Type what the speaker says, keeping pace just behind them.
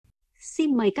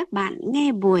xin mời các bạn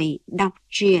nghe buổi đọc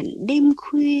truyện đêm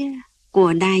khuya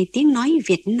của Đài Tiếng Nói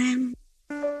Việt Nam.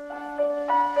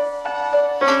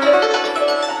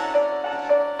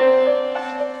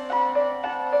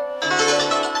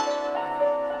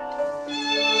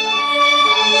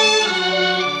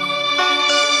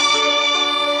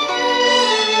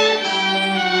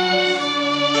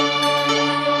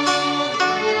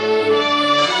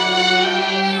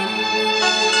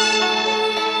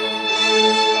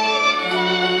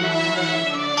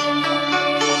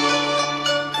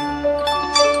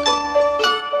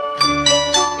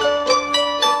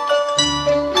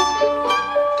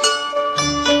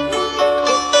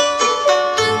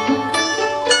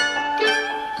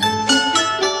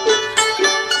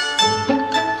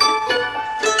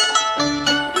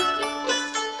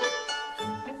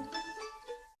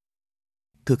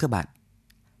 Thưa các bạn,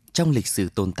 trong lịch sử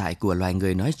tồn tại của loài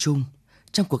người nói chung,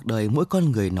 trong cuộc đời mỗi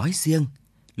con người nói riêng,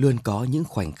 luôn có những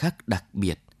khoảnh khắc đặc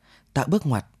biệt, tạo bước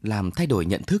ngoặt làm thay đổi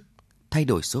nhận thức, thay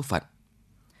đổi số phận.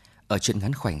 Ở truyện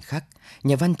ngắn Khoảnh Khắc,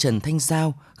 nhà văn Trần Thanh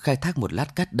Giao khai thác một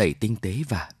lát cắt đầy tinh tế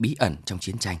và bí ẩn trong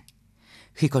chiến tranh.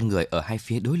 Khi con người ở hai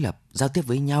phía đối lập giao tiếp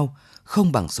với nhau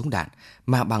không bằng súng đạn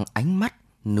mà bằng ánh mắt,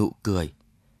 nụ cười.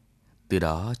 Từ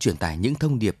đó truyền tải những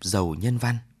thông điệp giàu nhân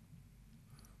văn.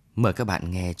 Mời các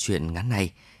bạn nghe truyện ngắn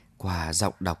này qua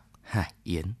giọng đọc Hải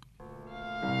Yến.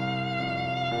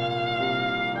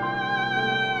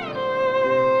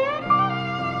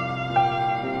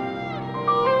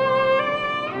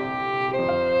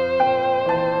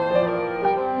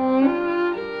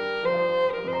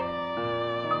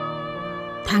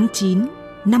 Tháng 9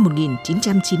 năm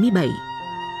 1997,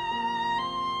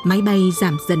 máy bay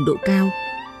giảm dần độ cao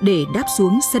để đáp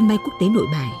xuống sân bay quốc tế Nội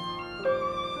Bài.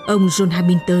 Ông John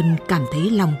Hamilton cảm thấy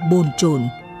lòng bồn chồn,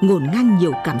 ngổn ngang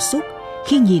nhiều cảm xúc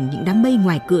khi nhìn những đám mây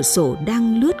ngoài cửa sổ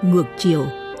đang lướt ngược chiều,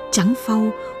 trắng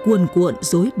phau, cuồn cuộn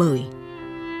rối bời.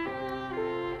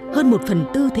 Hơn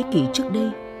 1/4 thế kỷ trước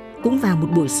đây, cũng vào một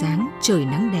buổi sáng trời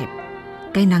nắng đẹp,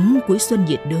 cái nắng cuối xuân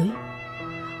nhiệt đới,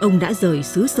 ông đã rời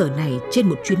xứ sở này trên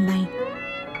một chuyến bay.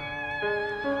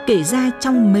 Kể ra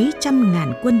trong mấy trăm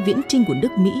ngàn quân viễn chinh của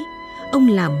nước Mỹ, ông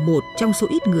là một trong số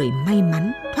ít người may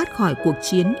mắn thoát khỏi cuộc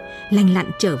chiến, lành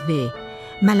lặn trở về,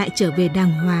 mà lại trở về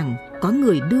đàng hoàng, có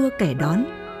người đưa kẻ đón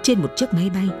trên một chiếc máy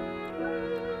bay.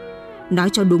 Nói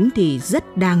cho đúng thì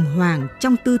rất đàng hoàng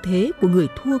trong tư thế của người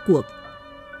thua cuộc.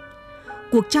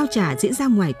 Cuộc trao trả diễn ra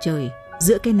ngoài trời,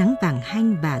 giữa cái nắng vàng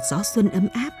hanh và gió xuân ấm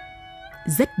áp.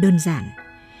 Rất đơn giản,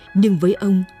 nhưng với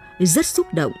ông rất xúc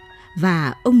động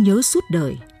và ông nhớ suốt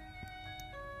đời.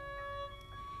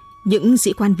 Những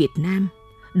sĩ quan Việt Nam,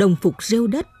 đồng phục rêu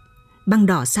đất, băng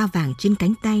đỏ sao vàng trên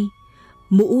cánh tay,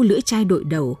 mũ lưỡi chai đội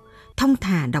đầu, thong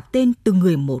thả đọc tên từng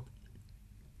người một.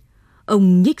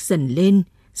 Ông nhích dần lên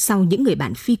sau những người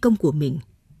bạn phi công của mình.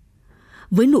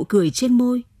 Với nụ cười trên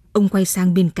môi, ông quay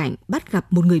sang bên cạnh bắt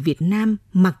gặp một người Việt Nam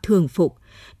mặc thường phục,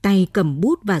 tay cầm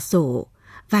bút và sổ,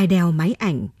 vai đeo máy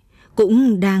ảnh,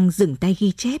 cũng đang dừng tay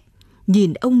ghi chép,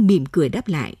 nhìn ông mỉm cười đáp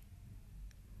lại.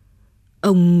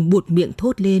 Ông buột miệng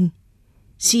thốt lên,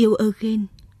 "See you again."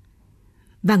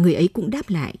 Và người ấy cũng đáp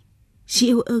lại, "See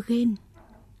you again."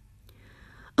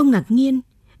 Ông ngạc nhiên,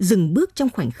 dừng bước trong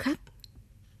khoảnh khắc.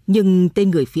 Nhưng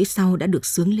tên người phía sau đã được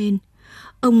xướng lên.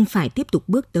 Ông phải tiếp tục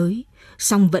bước tới,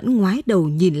 song vẫn ngoái đầu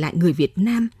nhìn lại người Việt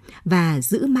Nam và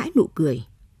giữ mãi nụ cười.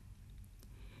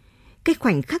 Cái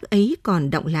khoảnh khắc ấy còn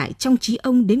đọng lại trong trí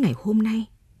ông đến ngày hôm nay.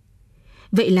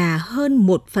 Vậy là hơn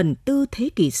 1/4 thế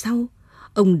kỷ sau,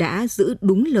 ông đã giữ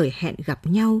đúng lời hẹn gặp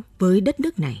nhau với đất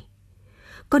nước này.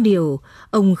 Có điều,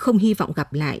 ông không hy vọng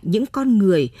gặp lại những con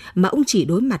người mà ông chỉ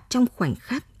đối mặt trong khoảnh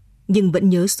khắc, nhưng vẫn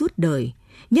nhớ suốt đời,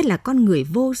 nhất là con người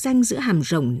vô danh giữa hàm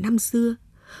rồng năm xưa,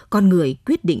 con người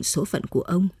quyết định số phận của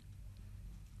ông.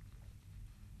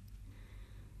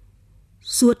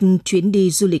 Suốt chuyến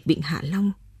đi du lịch Vịnh Hạ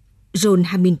Long, John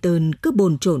Hamilton cứ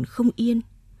bồn chồn không yên.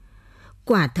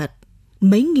 Quả thật,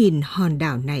 mấy nghìn hòn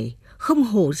đảo này không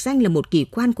hổ danh là một kỳ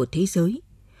quan của thế giới,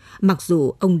 mặc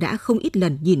dù ông đã không ít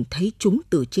lần nhìn thấy chúng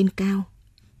từ trên cao.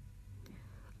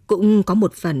 Cũng có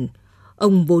một phần,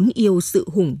 ông vốn yêu sự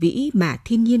hùng vĩ mà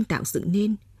thiên nhiên tạo dựng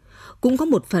nên. Cũng có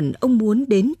một phần ông muốn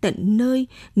đến tận nơi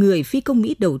người phi công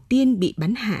Mỹ đầu tiên bị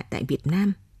bắn hạ tại Việt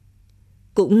Nam.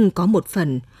 Cũng có một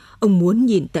phần, ông muốn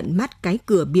nhìn tận mắt cái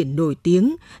cửa biển nổi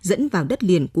tiếng dẫn vào đất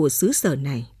liền của xứ sở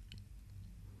này.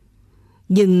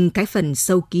 Nhưng cái phần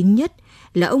sâu kín nhất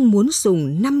là ông muốn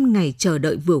dùng 5 ngày chờ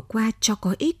đợi vừa qua cho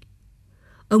có ích.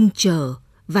 Ông chờ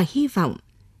và hy vọng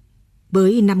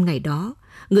với 5 ngày đó,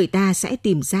 người ta sẽ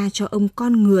tìm ra cho ông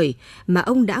con người mà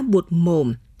ông đã buột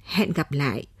mồm hẹn gặp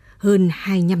lại hơn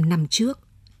 25 năm trước.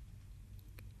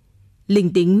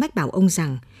 Linh tính mách bảo ông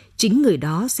rằng chính người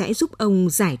đó sẽ giúp ông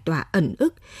giải tỏa ẩn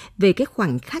ức về cái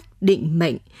khoảnh khắc định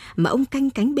mệnh mà ông canh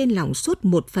cánh bên lòng suốt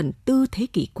 1/4 thế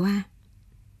kỷ qua.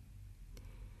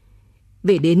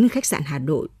 Về đến khách sạn Hà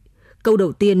Nội, câu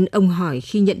đầu tiên ông hỏi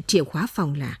khi nhận chìa khóa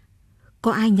phòng là: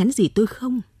 có ai nhắn gì tôi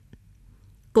không?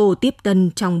 Cô tiếp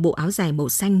tân trong bộ áo dài màu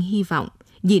xanh hy vọng,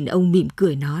 nhìn ông mỉm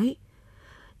cười nói: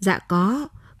 dạ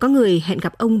có người hẹn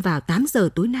gặp ông vào 8 giờ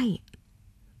tối nay.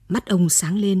 Mắt ông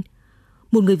sáng lên.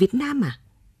 Một người Việt Nam à?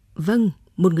 Vâng,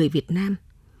 một người Việt Nam.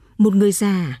 Một người già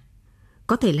à?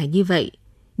 Có thể là như vậy,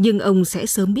 nhưng ông sẽ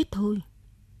sớm biết thôi.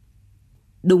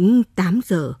 Đúng 8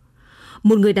 giờ,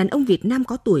 một người đàn ông Việt Nam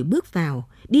có tuổi bước vào,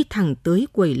 đi thẳng tới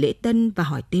quầy lễ tân và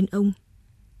hỏi tên ông.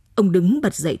 Ông đứng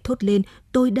bật dậy thốt lên: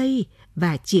 tôi đây,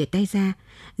 và chìa tay ra: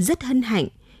 rất hân hạnh,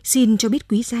 xin cho biết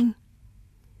quý danh.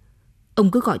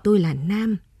 Ông cứ gọi tôi là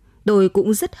Nam, tôi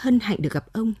cũng rất hân hạnh được gặp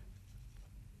ông.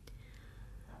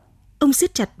 Ông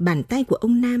siết chặt bàn tay của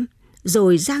ông Nam,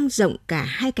 rồi dang rộng cả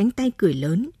hai cánh tay cười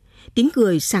lớn, tiếng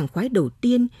cười sảng khoái đầu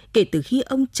tiên kể từ khi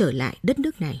ông trở lại đất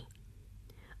nước này.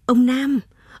 Ông Nam,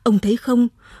 ông thấy không,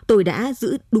 tôi đã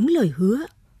giữ đúng lời hứa.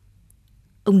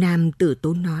 Ông Nam từ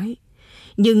tốn nói,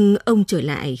 nhưng ông trở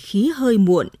lại khí hơi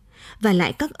muộn, và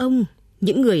lại các ông,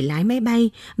 những người lái máy bay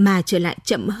mà trở lại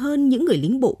chậm hơn những người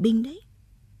lính bộ binh đấy.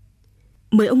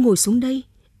 Mời ông ngồi xuống đây,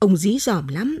 ông dí dỏm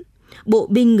lắm. Bộ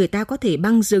binh người ta có thể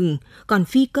băng rừng, còn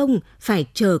phi công phải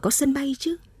chờ có sân bay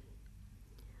chứ.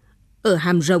 Ở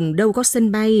Hàm Rồng đâu có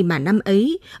sân bay mà năm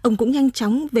ấy ông cũng nhanh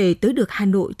chóng về tới được Hà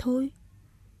Nội thôi.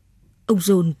 Ông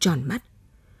John tròn mắt.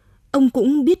 Ông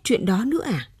cũng biết chuyện đó nữa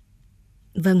à?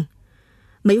 Vâng.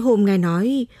 Mấy hôm nghe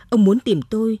nói ông muốn tìm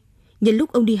tôi. Nhân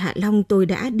lúc ông đi Hạ Long tôi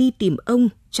đã đi tìm ông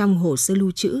trong hồ sơ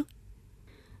lưu trữ.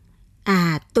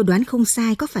 À, tôi đoán không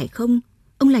sai có phải không?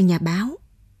 Ông là nhà báo.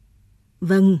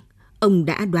 Vâng, ông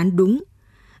đã đoán đúng.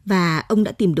 Và ông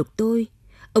đã tìm được tôi.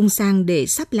 Ông sang để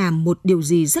sắp làm một điều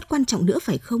gì rất quan trọng nữa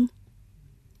phải không?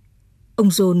 Ông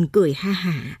John cười ha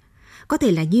hả. Có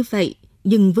thể là như vậy,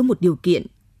 nhưng với một điều kiện.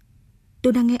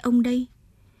 Tôi đang nghe ông đây.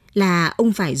 Là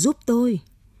ông phải giúp tôi.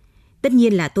 Tất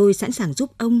nhiên là tôi sẵn sàng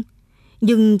giúp ông.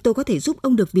 Nhưng tôi có thể giúp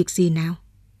ông được việc gì nào?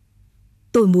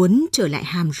 Tôi muốn trở lại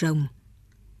Hàm Rồng.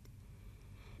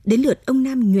 Đến lượt ông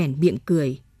Nam nhoẻn miệng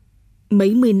cười.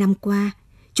 Mấy mươi năm qua,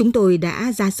 chúng tôi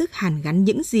đã ra sức hàn gắn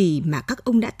những gì mà các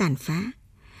ông đã tàn phá.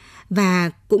 Và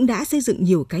cũng đã xây dựng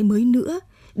nhiều cái mới nữa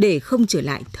để không trở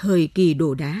lại thời kỳ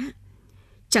đổ đá.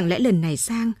 Chẳng lẽ lần này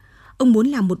sang, ông muốn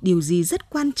làm một điều gì rất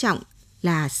quan trọng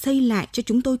là xây lại cho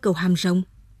chúng tôi cầu Hàm Rồng?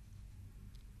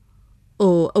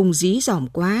 Ồ, ông dí dỏm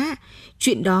quá.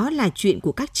 Chuyện đó là chuyện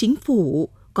của các chính phủ.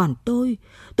 Còn tôi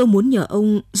muốn nhờ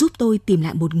ông giúp tôi tìm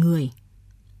lại một người.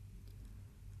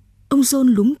 Ông John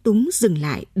lúng túng dừng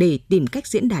lại để tìm cách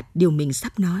diễn đạt điều mình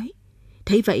sắp nói.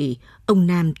 Thấy vậy, ông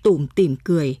Nam tủm tỉm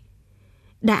cười.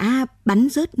 Đã bắn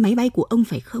rớt máy bay của ông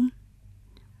phải không?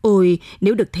 Ôi,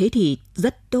 nếu được thế thì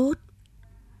rất tốt.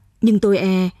 Nhưng tôi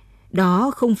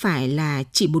đó không phải là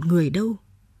chỉ một người đâu.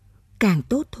 Càng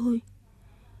tốt thôi.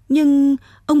 Nhưng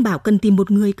ông bảo cần tìm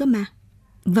một người cơ mà.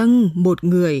 Vâng, một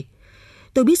người.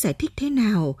 Tôi biết giải thích thế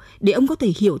nào để ông có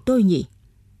thể hiểu tôi nhỉ?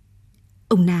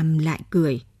 Ông Nam lại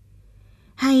cười.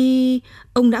 Hay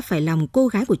ông đã phải lòng cô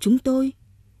gái của chúng tôi,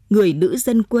 người nữ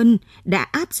dân quân đã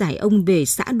áp giải ông về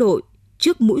xã đội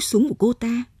trước mũi súng của cô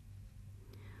ta?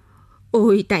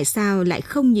 Ôi, tại sao lại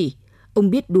không nhỉ? Ông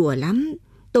biết đùa lắm,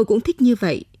 tôi cũng thích như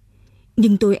vậy.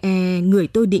 Nhưng tôi người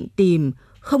tôi định tìm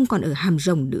không còn ở Hàm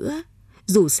Rồng nữa.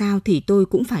 Dù sao thì tôi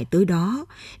cũng phải tới đó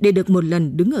để được một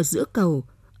lần đứng ở giữa cầu.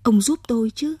 Ông giúp tôi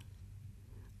chứ?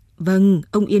 Vâng,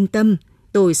 ông yên tâm,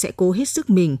 tôi sẽ cố hết sức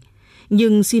mình.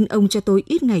 Nhưng xin ông cho tôi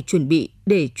ít ngày chuẩn bị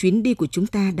để chuyến đi của chúng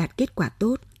ta đạt kết quả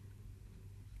tốt.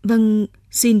 Vâng,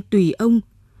 xin tùy ông.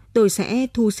 Tôi sẽ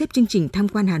thu xếp chương trình tham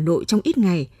quan Hà Nội trong ít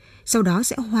ngày, sau đó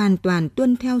sẽ hoàn toàn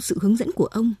tuân theo sự hướng dẫn của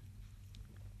ông.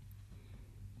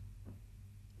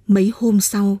 Mấy hôm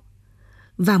sau,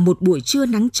 vào một buổi trưa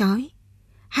nắng chói,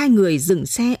 hai người dừng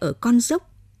xe ở con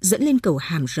dốc dẫn lên cầu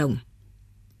Hàm Rồng.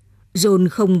 John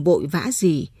không vội vã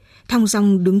gì, thong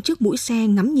dong đứng trước mũi xe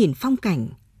ngắm nhìn phong cảnh.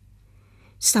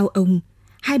 Sau ông,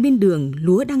 hai bên đường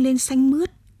lúa đang lên xanh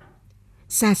mướt.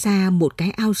 Xa xa một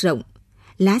cái ao rộng,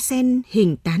 lá sen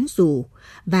hình tán dù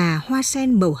và hoa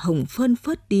sen màu hồng phơn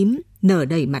phớt tím nở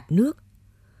đầy mặt nước.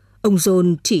 Ông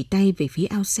John chỉ tay về phía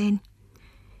ao sen.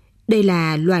 Đây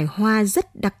là loài hoa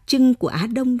rất đặc trưng của Á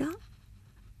Đông đó.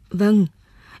 Vâng,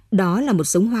 đó là một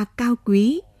giống hoa cao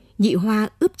quý, nhị hoa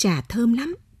ướp trà thơm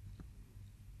lắm.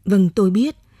 Vâng, tôi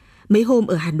biết. Mấy hôm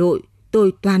ở Hà Nội,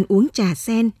 tôi toàn uống trà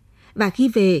sen, và khi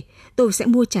về, tôi sẽ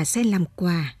mua trà sen làm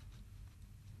quà.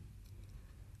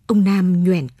 Ông Nam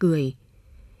nhoẻn cười,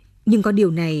 Nhưng có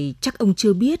điều này chắc ông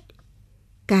chưa biết.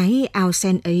 Cái ao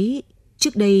sen ấy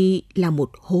trước đây là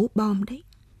một hố bom đấy.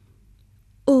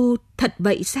 Ồ, thật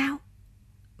vậy sao?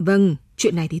 Vâng,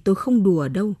 chuyện này thì tôi không đùa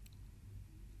đâu.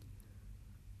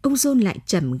 Ông John lại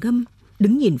trầm ngâm,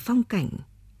 đứng nhìn phong cảnh.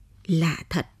 Lạ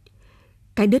thật,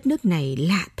 cái đất nước này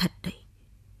lạ thật đấy.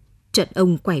 Chợt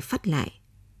ông quay phát lại.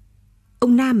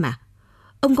 Ông Nam à,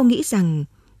 ông có nghĩ rằng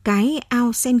cái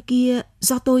ao sen kia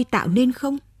do tôi tạo nên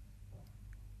không?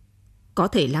 Có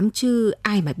thể lắm chứ,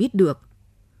 ai mà biết được.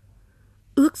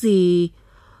 Ước gì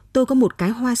tôi có một cái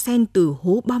hoa sen từ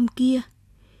hố bom kia.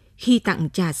 Khi tặng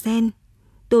trà sen,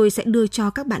 tôi sẽ đưa cho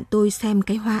các bạn tôi xem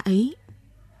cái hoa ấy.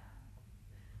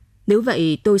 Nếu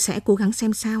vậy tôi sẽ cố gắng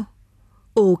xem sao.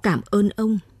 Ồ, cảm ơn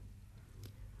ông.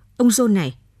 Ông John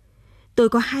này, tôi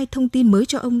có 2 thông tin mới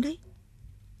cho ông đấy.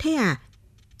 Thế à,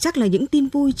 chắc là những tin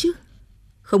vui chứ?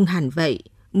 Không hẳn vậy,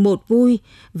 một vui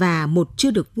và một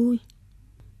chưa được vui.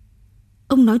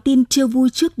 Ông nói tin chưa vui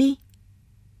trước đi.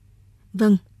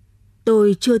 Vâng,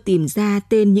 tôi chưa tìm ra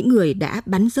tên những người đã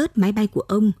bắn rớt máy bay của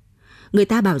ông. Người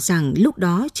ta bảo rằng lúc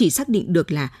đó chỉ xác định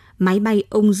được là máy bay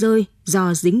ông rơi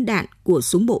do dính đạn của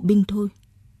súng bộ binh thôi.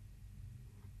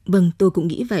 Vâng, tôi cũng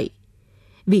nghĩ vậy.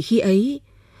 Vì khi ấy,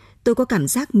 tôi có cảm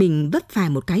giác mình vấp phải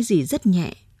một cái gì rất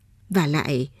nhẹ. Và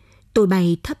lại, tôi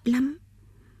bay thấp lắm.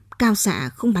 Cao xạ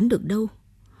không bắn được đâu.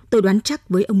 Tôi đoán chắc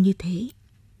với ông như thế.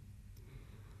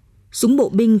 Súng bộ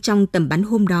binh trong tầm bắn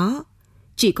hôm đó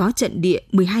chỉ có trận địa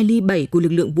 12 ly 7 của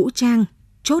lực lượng vũ trang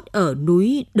chốt ở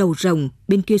núi Đầu Rồng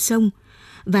bên kia sông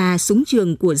và súng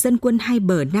trường của dân quân hai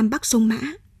bờ Nam Bắc sông Mã.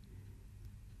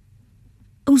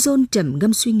 Ông John trầm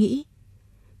ngâm suy nghĩ.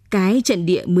 Cái trận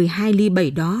địa 12 ly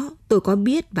 7 đó tôi có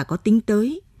biết và có tính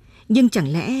tới, nhưng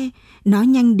chẳng lẽ nó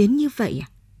nhanh đến như vậy à?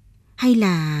 Hay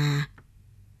là...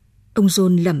 Ông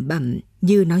John lẩm bẩm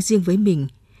như nói riêng với mình,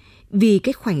 vì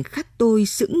cái khoảnh khắc tôi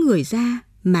sững người ra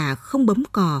mà không bấm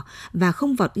cò và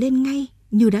không vọt lên ngay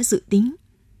như đã dự tính.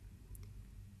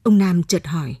 Ông Nam chợt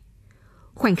hỏi,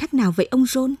 khoảnh khắc nào vậy ông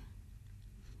John?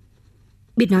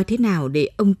 Biết nói thế nào để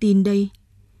ông tin đây?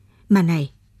 Mà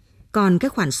này, còn cái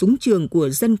khoản súng trường của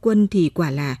dân quân thì quả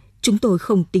là chúng tôi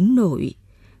không tính nổi.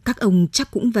 Các ông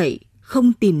chắc cũng vậy,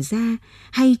 không tìm ra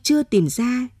hay chưa tìm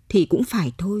ra thì cũng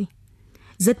phải thôi.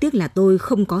 Rất tiếc là tôi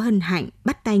không có hân hạnh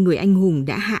bắt tay người anh hùng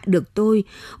đã hạ được tôi,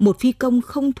 một phi công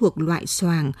không thuộc loại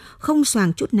xoàng, không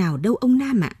xoàng chút nào đâu ông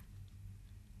Nam ạ.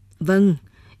 Vâng,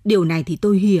 điều này thì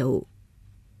tôi hiểu.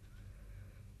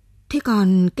 Thế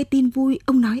còn cái tin vui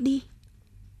ông nói đi.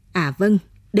 À vâng,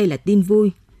 đây là tin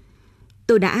vui.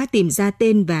 Tôi đã tìm ra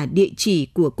tên và địa chỉ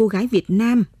của cô gái Việt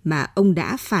Nam mà ông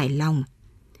đã phải lòng.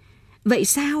 Vậy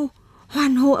sao?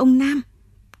 Hoan hô ông Nam.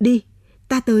 Đi,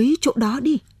 ta tới chỗ đó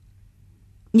đi.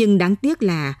 Nhưng đáng tiếc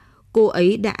là cô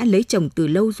ấy đã lấy chồng từ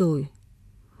lâu rồi.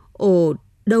 Ồ,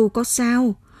 đâu có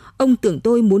sao. Ông tưởng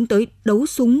tôi muốn tới đấu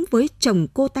súng với chồng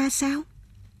cô ta sao?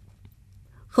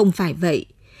 Không phải vậy,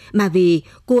 mà vì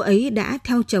cô ấy đã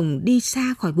theo chồng đi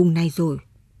xa khỏi vùng này rồi.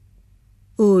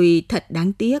 Ôi, thật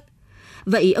đáng tiếc.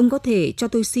 Vậy ông có thể cho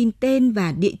tôi xin tên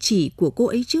và địa chỉ của cô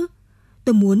ấy chứ?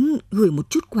 Tôi muốn gửi một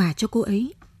chút quà cho cô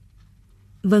ấy.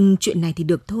 Vâng, chuyện này thì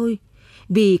được thôi.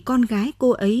 Vì con gái cô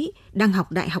ấy đang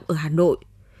học đại học ở Hà Nội.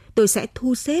 Tôi sẽ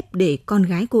thu xếp để con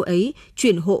gái cô ấy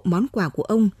chuyển hộ món quà của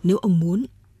ông nếu ông muốn.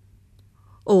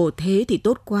 Ồ, thế thì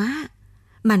tốt quá.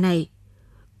 Mà này,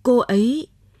 cô ấy,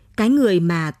 cái người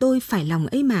mà tôi phải lòng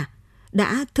ấy mà,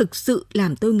 đã thực sự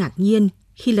làm tôi ngạc nhiên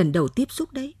khi lần đầu tiếp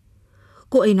xúc đấy.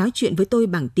 Cô ấy nói chuyện với tôi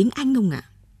bằng tiếng Anh ông ạ.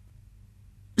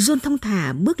 John thong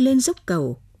thả bước lên dốc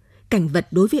cầu. Cảnh vật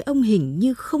đối với ông hình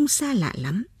như không xa lạ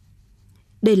lắm.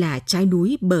 Đây là trái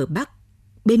núi bờ Bắc,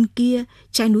 bên kia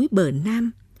trái núi bờ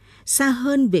Nam, xa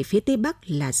hơn về phía Tây Bắc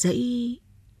là dãy...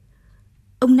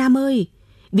 Ông Nam ơi,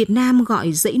 Việt Nam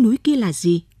gọi dãy núi kia là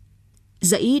gì?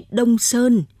 Dãy Đông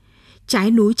Sơn.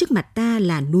 Trái núi trước mặt ta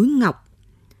là núi Ngọc,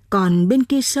 còn bên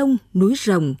kia sông núi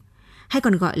Rồng, hay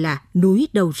còn gọi là núi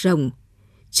Đầu Rồng.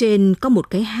 Trên có một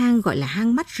cái hang gọi là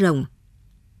hang Mắt Rồng.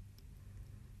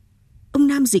 Ông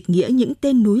Nam dịch nghĩa những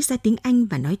tên núi ra tiếng Anh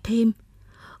và nói thêm,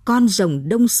 con rồng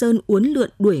Đông Sơn uốn lượn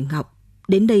đuổi ngọc,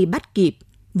 đến đây bắt kịp,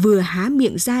 vừa há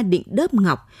miệng ra định đớp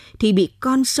ngọc thì bị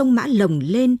con sông Mã lồng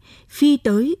lên, phi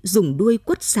tới dùng đuôi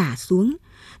quất xả xuống,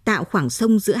 tạo khoảng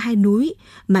sông giữa hai núi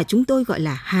mà chúng tôi gọi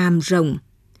là hàm rồng,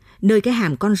 nơi cái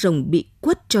hàm con rồng bị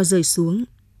quất cho rơi xuống.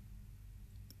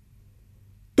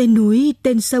 Tên núi,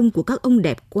 tên sông của các ông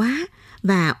đẹp quá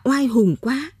và oai hùng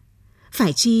quá.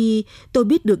 Phải chi tôi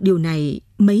biết được điều này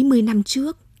mấy mươi năm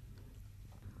trước.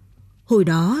 Hồi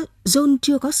đó, John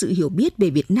chưa có sự hiểu biết về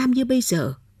Việt Nam như bây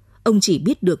giờ. Ông chỉ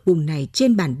biết được vùng này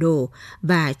trên bản đồ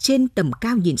và trên tầm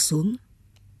cao nhìn xuống.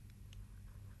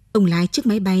 Ông lái chiếc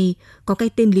máy bay có cái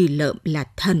tên lì lợm là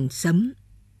Thần Sấm.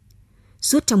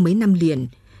 Suốt trong mấy năm liền,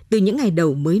 từ những ngày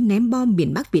đầu mới ném bom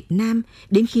miền Bắc Việt Nam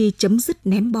đến khi chấm dứt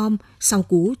ném bom sau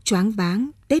cú choáng váng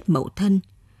Tết Mậu Thân,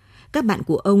 các bạn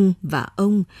của ông và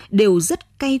ông đều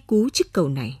rất cay cú chiếc cầu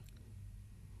này.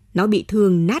 Nó bị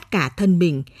thương nát cả thân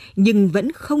mình nhưng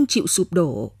vẫn không chịu sụp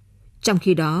đổ. Trong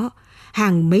khi đó,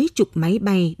 hàng mấy chục máy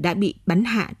bay đã bị bắn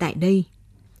hạ tại đây.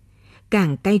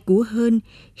 Càng cay cú hơn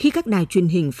khi các đài truyền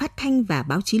hình phát thanh và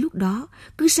báo chí lúc đó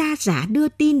cứ ra dả đưa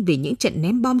tin về những trận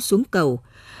ném bom xuống cầu,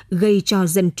 gây cho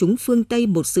dân chúng phương Tây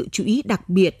một sự chú ý đặc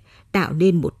biệt, tạo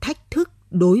nên một thách thức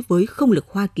đối với không lực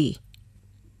Hoa Kỳ.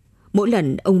 Mỗi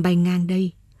lần ông bay ngang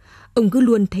đây, ông cứ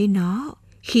luôn thấy nó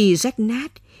khi rách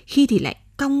nát, khi thì lại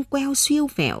cong queo siêu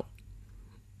vẹo.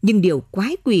 Nhưng điều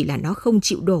quái quỷ là nó không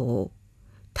chịu đổ.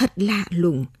 Thật lạ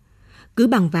lùng. Cứ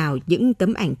bằng vào những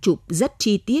tấm ảnh chụp rất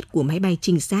chi tiết của máy bay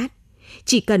trinh sát,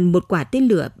 chỉ cần một quả tên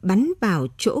lửa bắn vào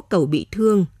chỗ cầu bị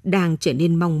thương đang trở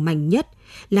nên mong manh nhất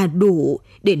là đủ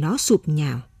để nó sụp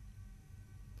nhào.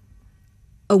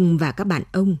 Ông và các bạn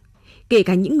ông, kể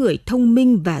cả những người thông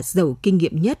minh và giàu kinh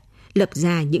nghiệm nhất, lập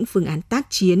ra những phương án tác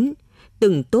chiến,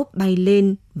 từng tốp bay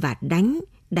lên và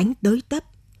đánh tới tấp.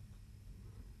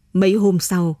 Mấy hôm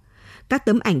sau, các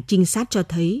tấm ảnh trinh sát cho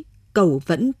thấy cầu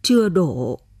vẫn chưa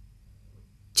đổ.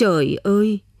 Trời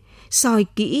ơi, soi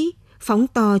kỹ, phóng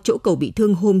to chỗ cầu bị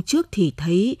thương hôm trước thì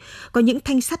thấy có những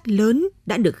thanh sắt lớn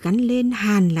đã được gắn lên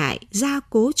hàn lại gia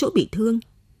cố chỗ bị thương.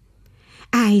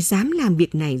 Ai dám làm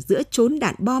việc này giữa chốn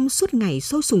đạn bom suốt ngày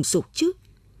sôi sùng sục chứ?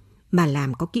 Mà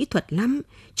làm có kỹ thuật lắm,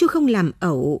 chứ không làm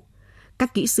ẩu.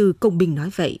 Các kỹ sư công binh nói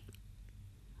vậy.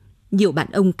 Nhiều bạn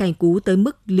ông cay cú tới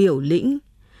mức liều lĩnh,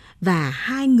 và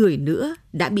 2 người nữa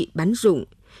đã bị bắn rụng,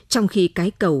 trong khi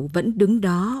cái cầu vẫn đứng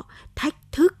đó,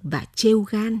 thách thức và trêu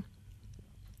gan.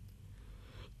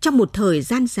 Trong một thời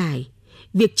gian dài,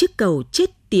 việc chiếc cầu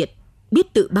chết tiệt,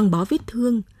 biết tự băng bó vết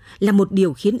thương là một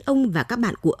điều khiến ông và các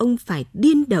bạn của ông phải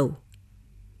điên đầu.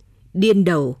 Điên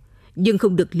đầu, nhưng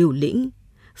không được liều lĩnh.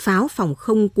 Pháo phòng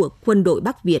không của quân đội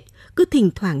Bắc Việt cứ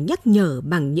thỉnh thoảng nhắc nhở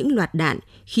bằng những loạt đạn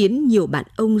khiến nhiều bạn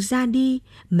ông ra đi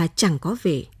mà chẳng có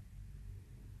về.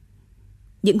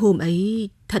 Những hôm ấy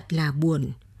thật là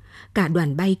buồn. Cả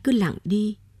đoàn bay cứ lặng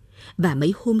đi, và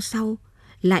mấy hôm sau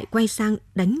lại quay sang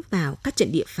đánh vào các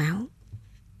trận địa pháo.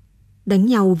 Đánh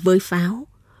nhau với pháo,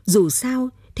 dù sao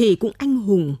thì cũng anh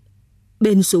hùng.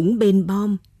 Bên súng bên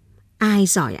bom, ai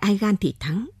giỏi ai gan thì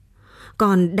thắng.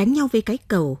 Còn đánh nhau với cái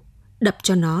cầu, đập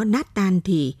cho nó nát tan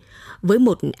thì với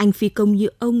một anh phi công như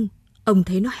ông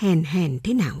thấy nó hèn hèn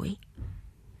thế nào ấy.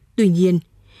 Tuy nhiên,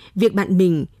 việc bạn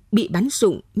mình bị bắn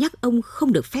rụng nhắc ông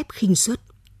không được phép khinh suất.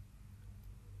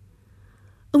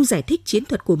 Ông giải thích chiến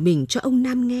thuật của mình cho ông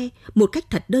Nam nghe một cách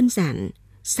thật đơn giản,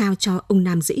 sao cho ông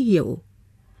Nam dễ hiểu.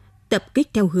 Tập kích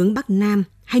theo hướng Bắc Nam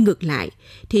hay ngược lại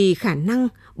thì khả năng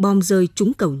bom rơi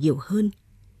trúng cầu nhiều hơn.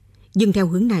 Nhưng theo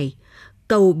hướng này,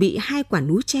 cầu bị 2 quả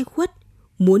núi che khuất,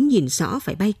 muốn nhìn rõ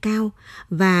phải bay cao,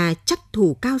 và chắc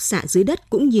thủ cao xạ dưới đất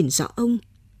cũng nhìn rõ ông.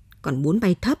 Còn muốn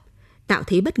bay thấp, tạo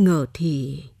thế bất ngờ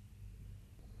thì...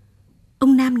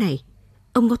 Ông Nam này,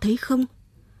 ông có thấy không?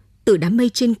 Từ đám mây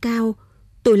trên cao,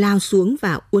 tôi lao xuống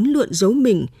và uốn lượn giấu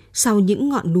mình sau những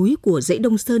ngọn núi của dãy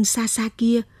Đông Sơn xa xa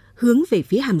kia, hướng về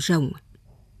phía Hàm Rồng.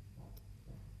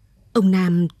 Ông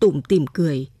Nam tủm tỉm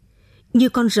cười, như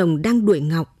con rồng đang đuổi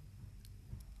ngọc.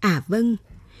 À vâng,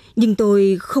 nhưng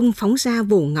tôi không phóng ra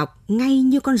vồ ngọc ngay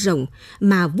như con rồng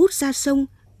mà vút ra sông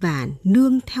và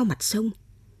nương theo mặt sông.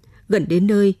 Gần đến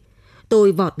nơi,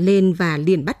 tôi vọt lên và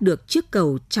liền bắt được chiếc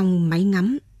cầu trong máy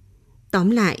ngắm. Tóm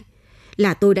lại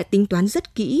là tôi đã tính toán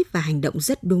rất kỹ và hành động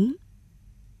rất đúng.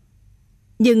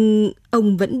 Nhưng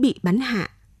ông vẫn bị bắn hạ.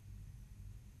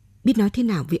 Biết nói thế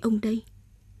nào với ông đây?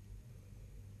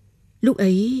 Lúc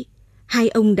ấy, 2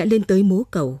 ông đã lên tới mố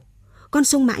cầu. Con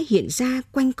sông Mãi hiện ra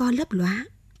quanh co lấp lóa.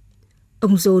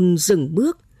 Ông John dừng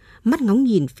bước, mắt ngóng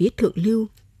nhìn phía thượng lưu.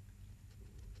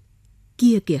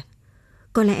 Kia kìa,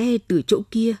 có lẽ từ chỗ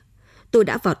kia, tôi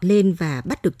đã vọt lên và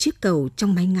bắt được chiếc cầu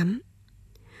trong máy ngắm.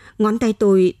 Ngón tay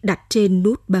tôi đặt trên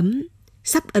nút bấm,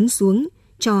 sắp ấn xuống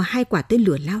cho 2 quả tên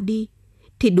lửa lao đi.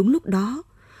 Thì đúng lúc đó,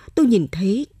 tôi nhìn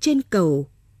thấy trên cầu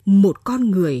một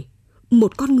con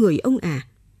người ông à.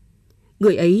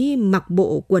 Người ấy mặc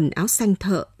bộ quần áo xanh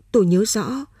thợ, tôi nhớ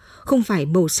rõ, không phải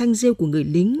màu xanh rêu của người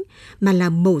lính, mà là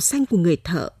màu xanh của người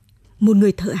thợ, một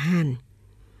người thợ hàn.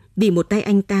 Vì một tay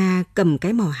anh ta cầm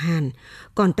cái mỏ hàn,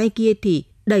 còn tay kia thì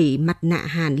đẩy mặt nạ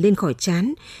hàn lên khỏi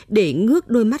trán để ngước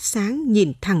đôi mắt sáng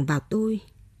nhìn thẳng vào tôi.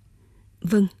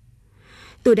 Vâng,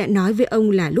 tôi đã nói với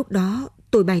ông là lúc đó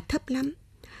tôi bay thấp lắm,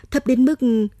 thấp đến mức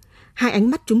 2 ánh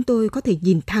mắt chúng tôi có thể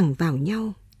nhìn thẳng vào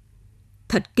nhau.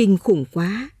 Thật kinh khủng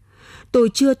quá. Tôi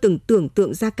chưa từng tưởng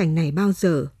tượng ra cảnh này bao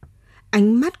giờ.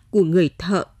 Ánh mắt của người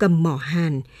thợ cầm mỏ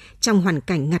hàn trong hoàn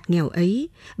cảnh ngặt nghèo ấy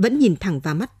vẫn nhìn thẳng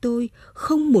vào mắt tôi,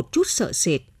 không một chút sợ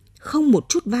sệt, không một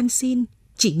chút van xin,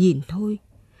 chỉ nhìn thôi.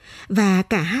 Và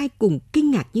cả hai cùng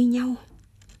kinh ngạc như nhau.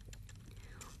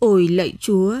 Ôi lạy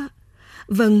Chúa!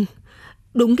 Vâng,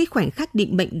 đúng cái khoảnh khắc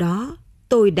định mệnh đó,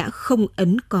 tôi đã không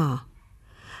ấn cò.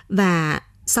 Và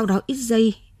sau đó ít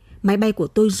giây, máy bay của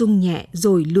tôi rung nhẹ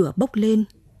rồi lửa bốc lên.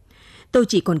 Tôi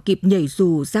chỉ còn kịp nhảy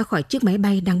dù ra khỏi chiếc máy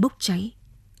bay đang bốc cháy.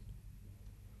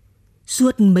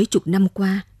 Suốt mấy chục năm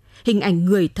qua, hình ảnh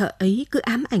người thợ ấy cứ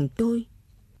ám ảnh tôi.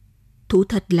 Thú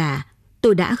thật là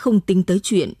tôi đã không tính tới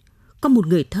chuyện có một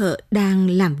người thợ đang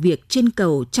làm việc trên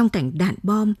cầu trong cảnh đạn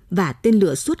bom và tên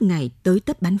lửa suốt ngày tới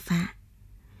tấp bắn phá.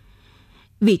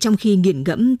 Vì trong khi nghiền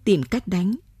ngẫm tìm cách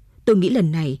đánh, tôi nghĩ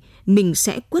lần này mình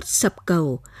sẽ quất sập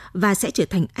cầu và sẽ trở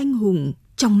thành anh hùng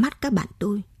trong mắt các bạn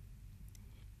tôi.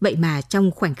 Vậy mà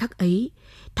trong khoảnh khắc ấy,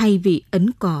 thay vì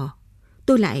ấn cò,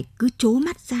 tôi lại cứ trố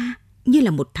mắt ra như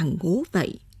là một thằng ngố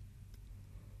vậy.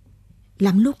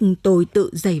 Lắm lúc tôi tự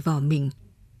giày vò mình.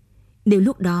 Nếu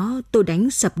lúc đó tôi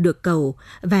đánh sập được cầu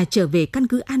và trở về căn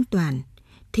cứ an toàn,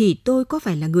 thì tôi có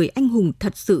phải là người anh hùng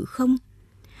thật sự không?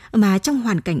 Mà trong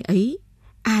hoàn cảnh ấy,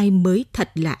 ai mới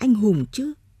thật là anh hùng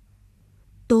chứ?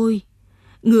 Tôi,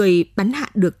 người bắn hạ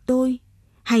được tôi,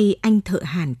 hay anh thợ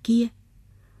hàn kia?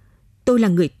 Tôi là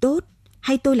người tốt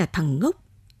hay tôi là thằng ngốc?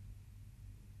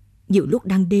 Nhiều lúc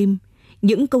đang đêm,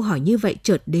 những câu hỏi như vậy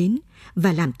chợt đến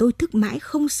và làm tôi thức mãi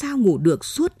không sao ngủ được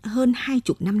suốt hơn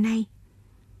 20 năm nay.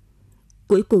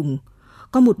 Cuối cùng,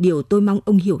 có một điều tôi mong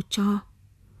ông hiểu cho.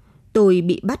 Tôi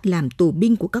bị bắt làm tù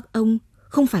binh của các ông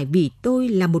không phải vì tôi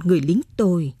là một người lính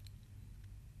tồi.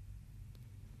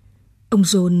 Ông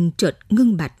John chợt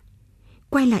ngưng bặt,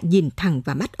 quay lại nhìn thẳng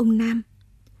vào mắt ông Nam.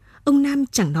 Ông Nam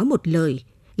chẳng nói một lời,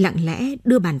 lặng lẽ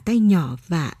đưa bàn tay nhỏ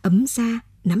và ấm ra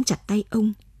nắm chặt tay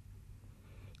ông.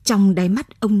 Trong đáy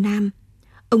mắt ông Nam,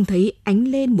 ông thấy ánh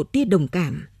lên một tia đồng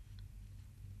cảm.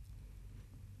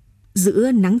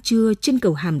 Giữa nắng trưa trên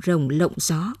cầu Hàm Rồng lộng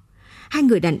gió, hai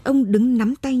người đàn ông đứng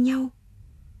nắm tay nhau.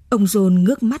 Ông John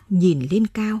ngước mắt nhìn lên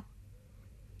cao.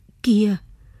 Kìa,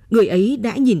 người ấy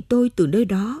đã nhìn tôi từ nơi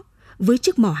đó với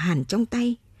chiếc mỏ hàn trong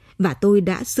tay và tôi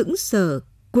đã sững sờ,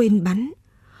 quên bắn.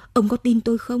 Ông có tin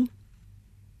tôi không?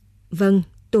 Vâng,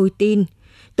 tôi tin.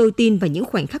 Tôi tin vào những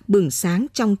khoảnh khắc bừng sáng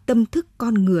trong tâm thức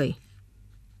con người.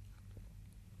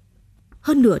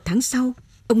 Hơn nửa tháng sau,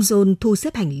 ông John thu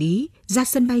xếp hành lý ra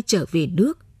sân bay trở về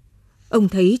nước. Ông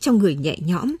thấy trong người nhẹ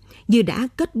nhõm như đã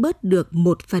cất bớt được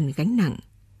một phần gánh nặng.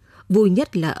 Vui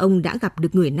nhất là ông đã gặp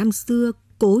được người năm xưa,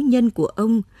 cố nhân của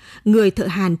ông, người thợ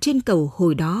hàn trên cầu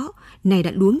hồi đó, này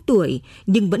đã luống tuổi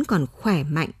nhưng vẫn còn khỏe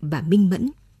mạnh và minh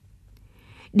mẫn.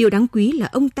 Điều đáng quý là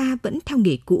ông ta vẫn theo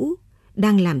nghề cũ,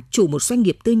 đang làm chủ một doanh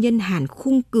nghiệp tư nhân hàn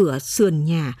khung cửa sườn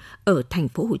nhà ở thành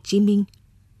phố Hồ Chí Minh.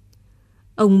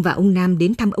 Ông và ông Nam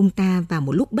đến thăm ông ta vào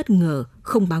một lúc bất ngờ,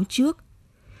 không báo trước.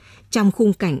 Trong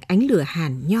khung cảnh ánh lửa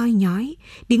hàn nhoi nhói,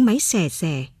 tiếng máy xè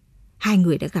xè, hai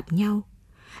người đã gặp nhau.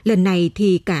 Lần này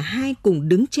thì cả hai cùng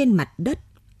đứng trên mặt đất.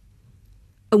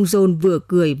 Ông John vừa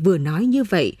cười vừa nói như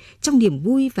vậy trong niềm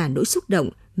vui và nỗi xúc động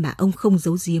mà ông không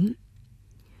giấu giếm.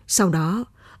 Sau đó,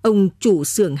 ông chủ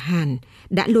xưởng hàn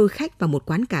đã lôi khách vào một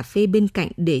quán cà phê bên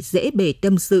cạnh để dễ bề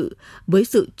tâm sự với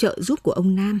sự trợ giúp của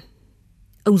ông Nam.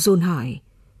 Ông John hỏi,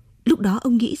 lúc đó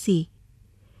ông nghĩ gì?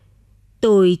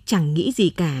 Tôi chẳng nghĩ gì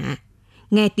cả.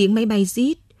 Nghe tiếng máy bay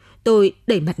rít, tôi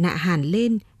đẩy mặt nạ hàn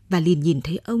lên và liền nhìn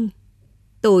thấy ông.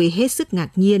 Tôi hết sức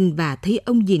ngạc nhiên và thấy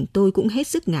ông nhìn tôi cũng hết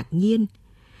sức ngạc nhiên.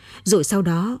 Rồi sau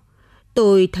đó,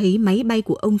 tôi thấy máy bay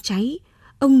của ông cháy,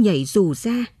 ông nhảy dù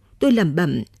ra, tôi lẩm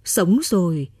bẩm, sống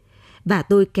rồi. Và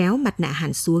tôi kéo mặt nạ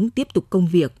hàn xuống tiếp tục công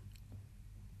việc.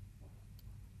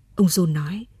 Ông John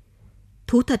nói,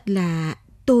 thú thật là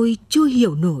tôi chưa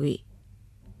hiểu nổi.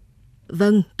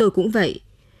 Vâng, tôi cũng vậy.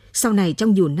 Sau này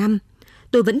trong nhiều năm,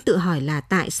 tôi vẫn tự hỏi là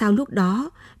tại sao lúc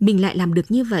đó mình lại làm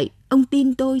được như vậy. Ông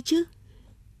tin tôi chứ?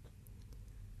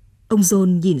 Ông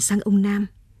John nhìn sang ông Nam.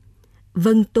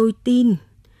 Vâng, tôi tin.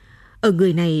 Ở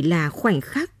người này là khoảnh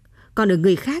khắc, còn ở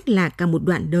người khác là cả một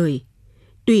đoạn đời.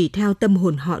 Tùy theo tâm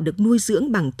hồn họ được nuôi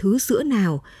dưỡng bằng thứ sữa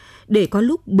nào để có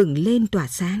lúc bừng lên tỏa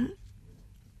sáng.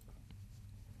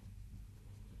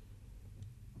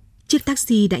 Chiếc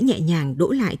taxi đã nhẹ nhàng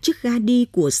đỗ lại trước ga đi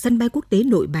của sân bay quốc tế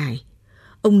Nội Bài.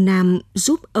 Ông Nam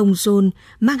giúp ông John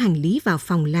mang hành lý vào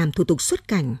phòng làm thủ tục xuất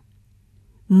cảnh.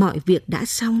 Mọi việc đã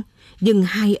xong, nhưng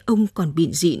hai ông còn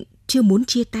bịn rịn, chưa muốn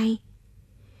chia tay.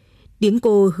 Tiếng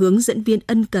cô hướng dẫn viên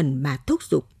ân cần mà thúc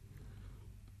giục.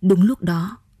 Đúng lúc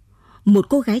đó, một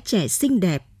cô gái trẻ xinh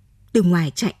đẹp, từ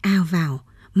ngoài chạy ào vào,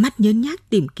 mắt nhớn nhác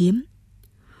tìm kiếm.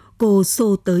 Cô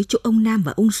xô tới chỗ ông Nam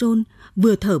và ông John,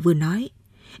 vừa thở vừa nói: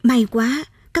 "May quá,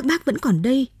 các bác vẫn còn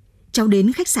đây. Cháu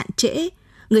đến khách sạn trễ,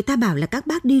 người ta bảo là các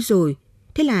bác đi rồi.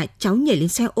 Thế là cháu nhảy lên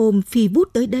xe ôm phi vút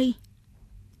tới đây."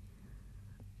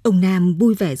 Ông Nam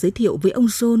vui vẻ giới thiệu với ông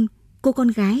John cô con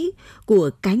gái của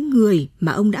cái người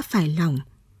mà ông đã phải lòng.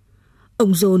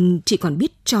 Ông John chỉ còn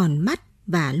biết tròn mắt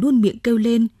và luôn miệng kêu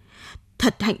lên: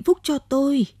 "Thật hạnh phúc cho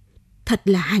tôi, thật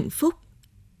là hạnh phúc."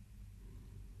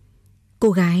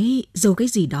 Cô gái giấu cái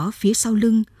gì đó phía sau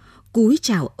lưng, cúi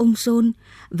chào ông John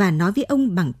và nói với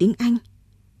ông bằng tiếng Anh: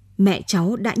 "Mẹ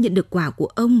cháu đã nhận được quà của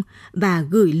ông và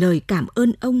gửi lời cảm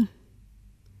ơn ông."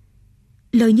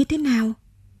 Lời như thế nào?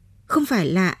 Không phải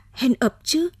là hand up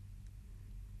chứ?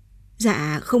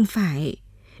 Dạ không phải,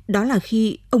 đó là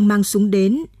khi ông mang súng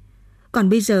đến. Còn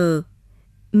bây giờ,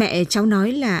 mẹ cháu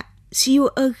nói là see you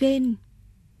again.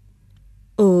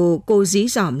 Ồ, cô dí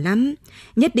dỏm lắm,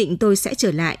 nhất định tôi sẽ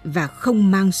trở lại và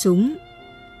không mang súng.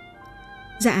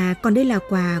 Dạ, còn đây là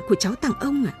quà của cháu tặng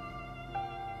ông ạ.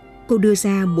 Cô đưa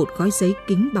ra một gói giấy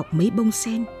kính bọc mấy bông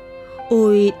sen.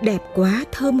 Ôi, đẹp quá,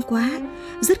 thơm quá,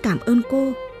 rất cảm ơn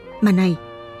cô. Mà này,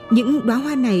 những đóa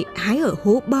hoa này hái ở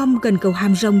hố bom gần cầu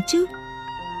Hàm Rồng chứ?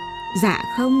 Dạ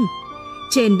không,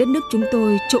 trên đất nước chúng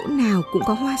tôi chỗ nào cũng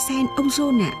có hoa sen ông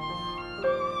John ạ.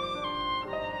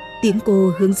 Tiếng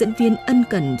cô hướng dẫn viên ân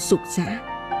cần sục sã.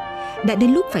 Đã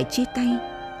đến lúc phải chia tay,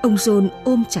 ông John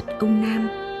ôm chặt ông Nam,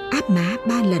 áp má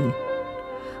 3 lần.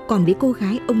 Còn với cô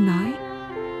gái ông nói: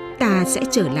 "Ta sẽ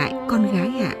trở lại con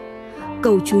gái ạ.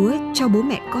 Cầu Chúa cho bố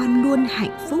mẹ con luôn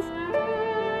hạnh phúc."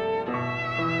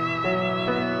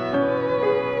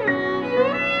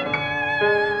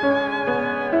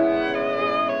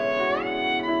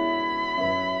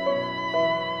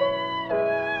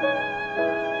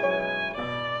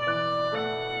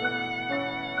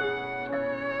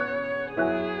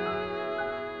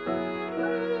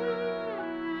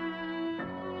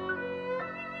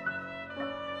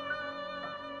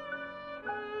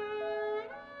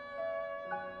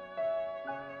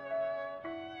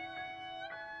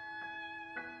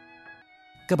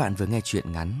 Các bạn vừa nghe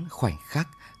truyện ngắn Khoảnh khắc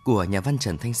của nhà văn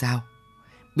Trần Thanh Giao.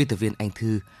 Biên tập viên Anh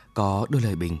Thư có đôi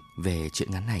lời bình về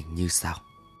truyện ngắn này như sau.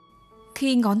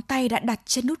 Khi ngón tay đã đặt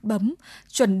trên nút bấm,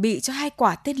 chuẩn bị cho 2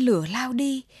 quả tên lửa lao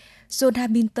đi, John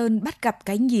Hamilton bắt gặp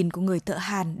cái nhìn của người thợ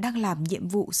hàn đang làm nhiệm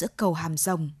vụ giữa cầu Hàm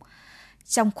Rồng.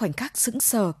 Trong khoảnh khắc sững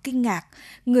sờ, kinh ngạc,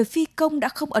 người phi công đã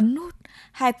không ấn nút,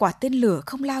 2 quả tên lửa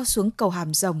không lao xuống cầu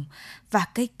Hàm Rồng và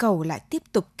cây cầu lại tiếp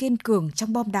tục kiên cường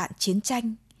trong bom đạn chiến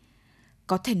tranh.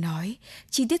 Có thể nói,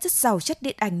 chi tiết rất giàu chất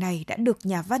điện ảnh này đã được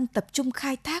nhà văn tập trung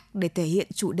khai thác để thể hiện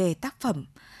chủ đề tác phẩm.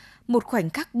 Một khoảnh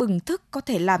khắc bừng thức có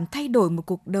thể làm thay đổi một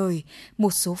cuộc đời,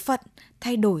 một số phận,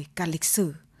 thay đổi cả lịch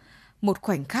sử. Một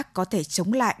khoảnh khắc có thể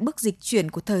chống lại bước dịch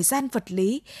chuyển của thời gian vật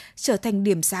lý, trở thành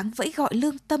điểm sáng vẫy gọi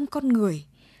lương tâm con người.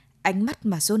 Ánh mắt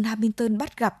mà John Hamilton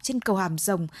bắt gặp trên cầu Hàm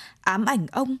Rồng ám ảnh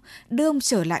ông, đưa ông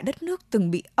trở lại đất nước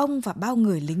từng bị ông và bao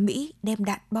người lính Mỹ đem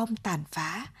đạn bom tàn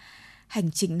phá.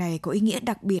 Hành trình này có ý nghĩa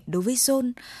đặc biệt đối với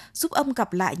John, giúp ông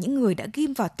gặp lại những người đã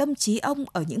ghim vào tâm trí ông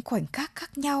ở những khoảnh khắc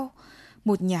khác nhau.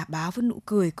 Một nhà báo với nụ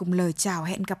cười cùng lời chào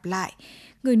hẹn gặp lại,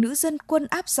 người nữ dân quân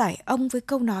áp giải ông với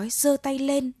câu nói giơ tay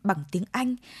lên bằng tiếng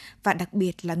Anh, và đặc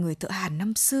biệt là người thợ hàn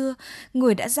năm xưa,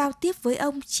 người đã giao tiếp với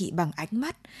ông chỉ bằng ánh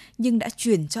mắt, nhưng đã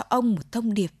truyền cho ông một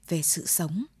thông điệp về sự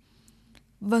sống.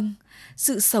 Vâng,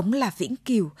 sự sống là vĩnh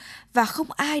cửu và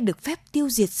không ai được phép tiêu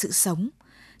diệt sự sống.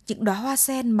 Những đóa hoa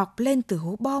sen mọc lên từ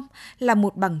hố bom là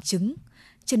một bằng chứng.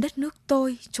 Trên đất nước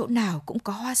tôi, chỗ nào cũng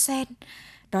có hoa sen.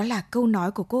 Đó là câu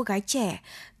nói của cô gái trẻ,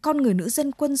 con người nữ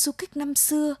dân quân du kích năm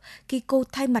xưa khi cô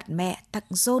thay mặt mẹ tặng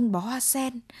John bó hoa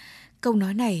sen. Câu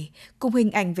nói này cùng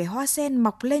hình ảnh về hoa sen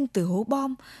mọc lên từ hố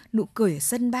bom, nụ cười ở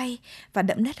sân bay và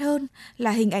đậm nét hơn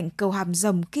là hình ảnh cầu Hàm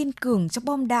Rồng kiên cường trong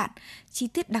bom đạn, chi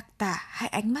tiết đặc tả hai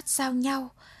ánh mắt giao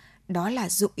nhau. Đó là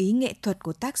dụng ý nghệ thuật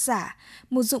của tác giả,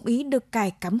 một dụng ý được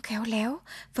cài cắm khéo léo,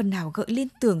 phần nào gợi liên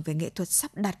tưởng về nghệ thuật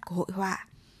sắp đặt của hội họa.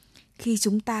 Khi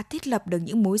chúng ta thiết lập được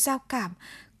những mối giao cảm,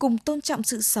 cùng tôn trọng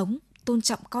sự sống, tôn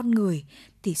trọng con người,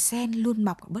 thì sen luôn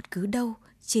mọc ở bất cứ đâu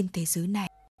trên thế giới này.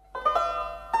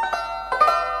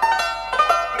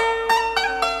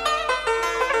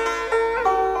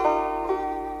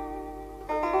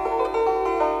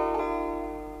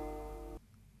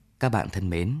 Các bạn thân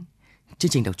mến,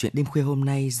 chương trình đọc truyện đêm khuya hôm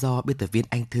nay do biên tập viên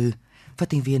Anh Thư, phát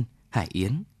thanh viên Hải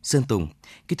Yến, Sơn Tùng,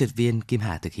 kỹ thuật viên Kim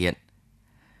Hà thực hiện.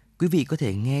 Quý vị có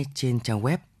thể nghe trên trang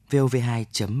web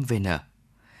vov2.vn.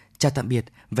 Chào tạm biệt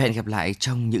và hẹn gặp lại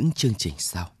trong những chương trình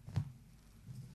sau.